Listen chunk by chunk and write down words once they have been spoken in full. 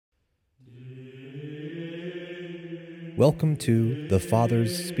Welcome to The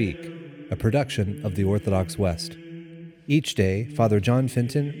Fathers Speak, a production of the Orthodox West. Each day, Father John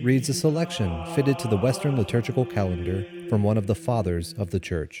Fenton reads a selection fitted to the Western liturgical calendar from one of the Fathers of the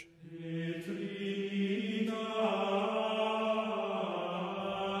Church.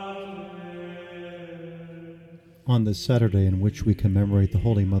 On this Saturday in which we commemorate the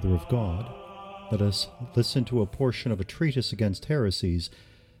Holy Mother of God, let us listen to a portion of a treatise against heresies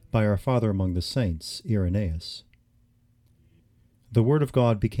by our Father among the Saints, Irenaeus. The Word of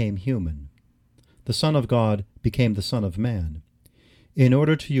God became human. The Son of God became the Son of Man, in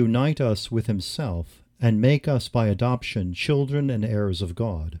order to unite us with himself and make us by adoption children and heirs of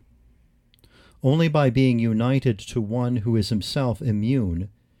God. Only by being united to one who is himself immune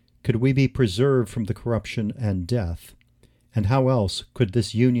could we be preserved from the corruption and death, and how else could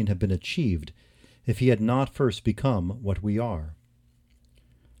this union have been achieved if he had not first become what we are?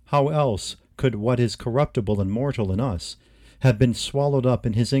 How else could what is corruptible and mortal in us have been swallowed up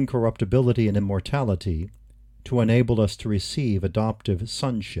in his incorruptibility and immortality to enable us to receive adoptive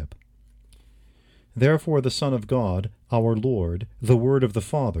sonship? Therefore the Son of God, our Lord, the Word of the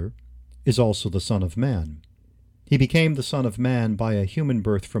Father, is also the Son of Man. He became the Son of Man by a human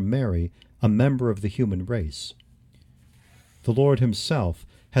birth from Mary, a member of the human race. The Lord himself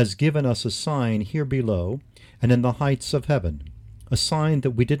has given us a sign here below and in the heights of heaven, a sign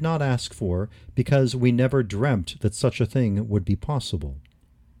that we did not ask for because we never dreamt that such a thing would be possible.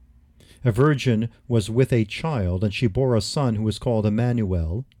 A virgin was with a child, and she bore a son who was called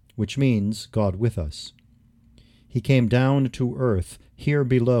Emmanuel, which means God with us. He came down to earth here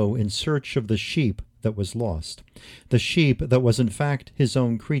below in search of the sheep that was lost, the sheep that was in fact his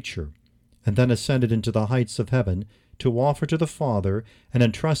own creature, and then ascended into the heights of heaven to offer to the Father and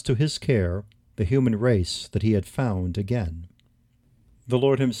entrust to his care the human race that he had found again. The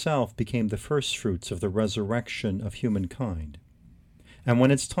Lord himself became the firstfruits of the resurrection of humankind. And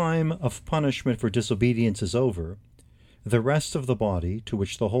when its time of punishment for disobedience is over, the rest of the body, to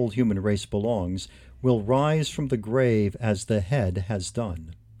which the whole human race belongs, will rise from the grave as the head has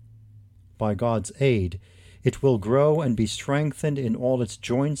done. By God's aid, it will grow and be strengthened in all its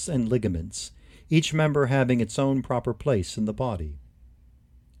joints and ligaments, each member having its own proper place in the body.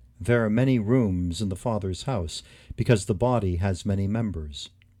 There are many rooms in the Father's house, because the body has many members.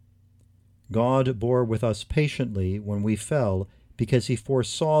 God bore with us patiently when we fell, because he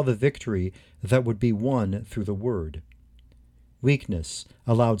foresaw the victory that would be won through the Word. Weakness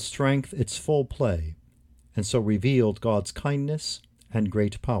allowed strength its full play, and so revealed God's kindness and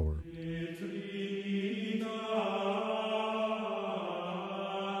great power.